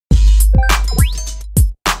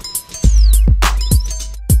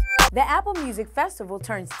The Apple Music Festival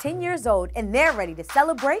turns 10 years old and they're ready to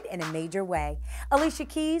celebrate in a major way. Alicia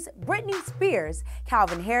Keys, Britney Spears,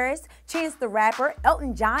 Calvin Harris, Chance the Rapper,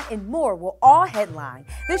 Elton John, and more will all headline.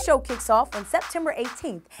 This show kicks off on September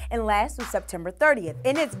 18th and lasts through September 30th,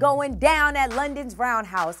 and it's going down at London's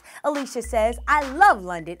Roundhouse. Alicia says, "I love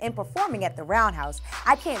London and performing at the Roundhouse.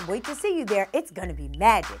 I can't wait to see you there. It's gonna be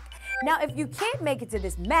magic." Now, if you can't make it to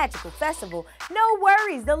this magical festival, no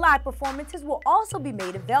worries. The live performances will also be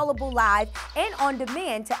made available live and on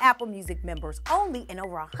demand to Apple Music members only in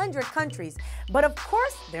over 100 countries. But of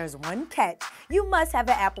course, there's one catch. You must have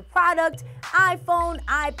an Apple product, iPhone,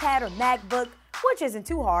 iPad, or MacBook, which isn't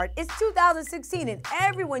too hard. It's 2016 and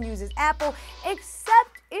everyone uses Apple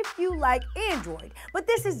except if you like Android. But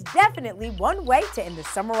this is definitely one way to end the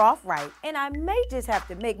summer off right. And I may just have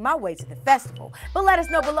to make my way to the festival. But let us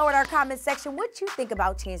know below in our comment section what you think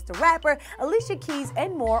about Chance the Rapper, Alicia Keys,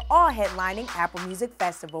 and more all headlining Apple Music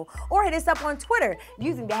Festival. Or hit us up on Twitter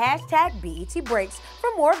using the hashtag BETBreaks.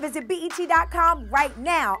 For more, visit BET.com right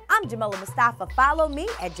now. I'm Jamila Mustafa. Follow me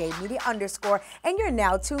at JMedia_, and you're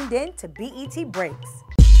now tuned in to BET Breaks.